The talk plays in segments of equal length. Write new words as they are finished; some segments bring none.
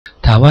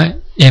ามว่า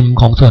m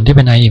ของส่วนที่เ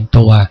ป็น i อิ่ม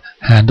ตัว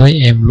หารด้วย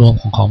m รวม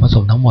ของผส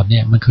มทั้งหมดเนี่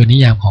ยมันคือนิ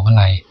ยามของอะ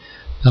ไร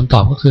คำตอ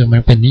บก็คือมั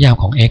นเป็นนิยาม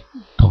ของ x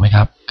ถูกไหมค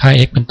รับค่า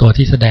x เป็นตัว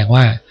ที่แสดง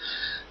ว่า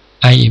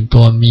i อิ่ม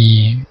ตัวมี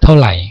เท่า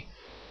ไหร่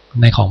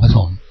ในของผส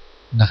ม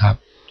นะครับ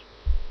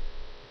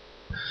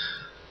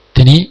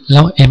ทีนี้แ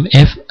ล้ว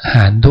mf ห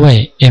ารด้วย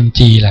mg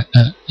ล่ะ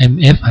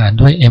mf หาร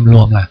ด้วย m ร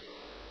วมล่ะ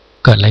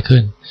เกิดอะไรขึ้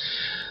น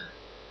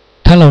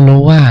ถ้าเรา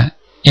รู้ว่า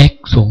x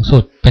สูงสุ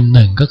ดเป็น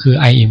1ก็คือ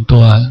i อิ่มตั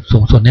วสู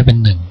งสุดเนี่ยเป็น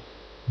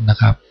1นะ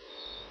ครับ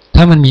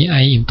ถ้ามันมี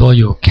i อิ่มตัว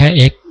อยู่แค่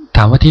x ถ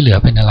ามว่าที่เหลือ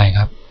เป็นอะไรค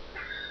รับ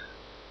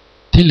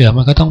ที่เหลือ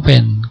มันก็ต้องเป็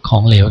นขอ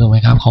งเหลวถูกไหม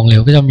ครับของเหล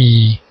วก็จะมี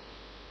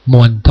ม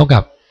วลเท่ากั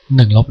บ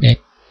1ลบ x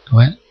ถูกไ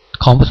หม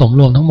ของผสม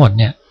รวมทั้งหมด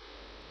เนี่ย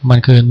มัน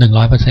คือ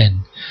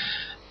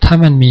 100%ถ้า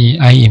มันมี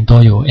i อิ่มตัว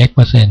อยู่ x เ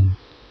ปอร์เซ็นต์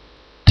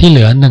ที่เห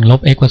ลือ1ล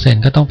บ x เปอร์เซ็น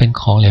ต์ก็ต้องเป็น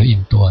ของเหลวอิ่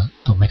มตัว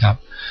ถูกไหมครับ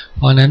เพ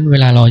ราะนั้นเว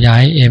ลาเราย้า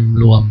ย m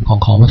รวม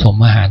ของผสม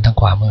มาหารทาง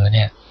ขวามือเ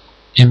นี่ย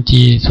mg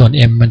ส่วน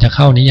m มันจะเ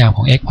ข้านิยามข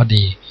อง x พอ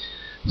ดี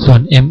ส่วน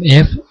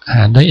mf ห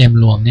ารด้วย m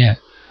รวมเนี่ย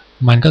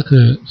มันก็คื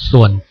อ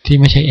ส่วนที่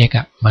ไม่ใช่ x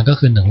อ่ะมันก็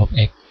คือ1ลบ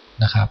x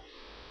นะครับ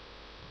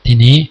ที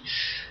นี้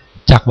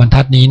จากบรร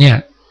ทัดนี้เนี่ย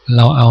เ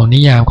ราเอานิ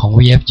ยามของ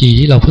vfg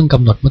ที่เราเพิ่งก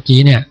ำหนดเมื่อกี้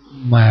เนี่ย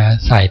มา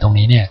ใส่ตรง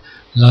นี้เนี่ย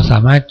เราสา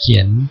มารถเขี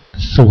ยน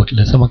สูตรห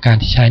รือสมการ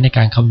ที่ใช้ในก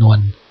ารคำนวณ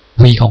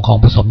v ของ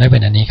ผสมได้เป็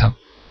นอันนี้ครับ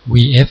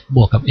vf บ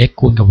วกกับ x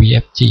คูณกับ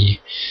vfg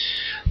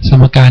ส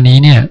มการนี้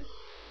เนี่ย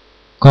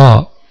ก็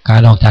กา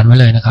รออกจานไว้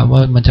เลยนะครับว่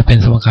ามันจะเป็น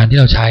สมการที่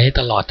เราใช้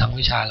ตลอดทั้ง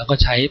วิชาแล้วก็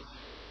ใช้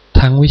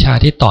ทั้งวิชา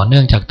ที่ต่อเนื่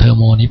องจากเทอร์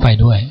โมนี้ไป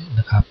ด้วย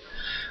นะครับ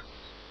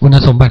คุณ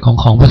สมบัติข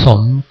องผสม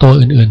ตัว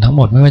อื่นๆทั้งห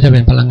มดไม่ว่าจะเป็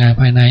นพลังงาน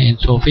ภายในเอน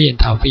โทรฟีเอน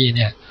ทาลฟีเ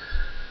นี่ย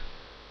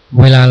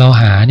เวลาเรา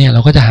หาเนี่ยเร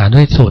าก็จะหาด้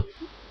วยสูตร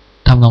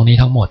ทำนองนี้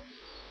ทั้งหมด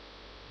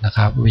นะค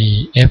รับ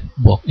vf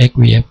บวก x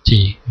vfg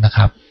นะค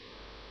รับ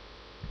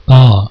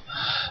ก็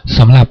ส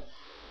ำหรับ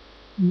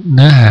เ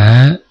นื้อหา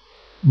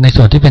ใน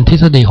ส่วนที่เป็นทฤ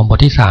ษฎีของบท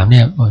ที่3เ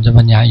นี่ยผมจะบ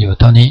รรยายอยู่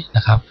เท่านี้น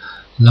ะครับ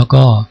แล้ว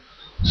ก็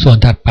ส่วน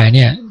ถัดไปเ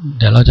นี่ยเ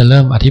ดี๋ยวเราจะเ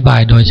ริ่มอธิบาย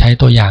โดยใช้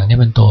ตัวอย่างนี่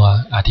เป็นตัว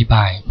อธิบ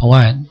ายเพราะว่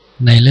า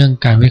ในเรื่อง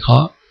การวิเครา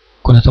ะห์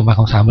คุณสมบัติ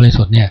ของสารบริ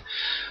สุทธิ์เนี่ย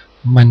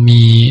มัน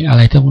มีอะไ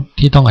ร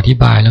ที่ต้องอธิ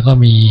บายแล้วก็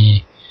มี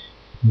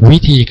วิ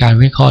ธีการ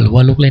วิเคราะห์หรือว่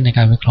าลูกเล่นในก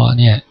ารวิเคราะห์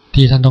เนี่ย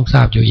ที่ท่านต้องทร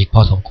าบอยู่อีกพ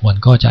อสมควร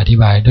ก็จะอธิ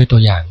บายด้วยตั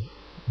วอย่าง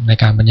ใน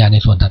การบรรยายใน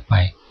ส่วนถัดไป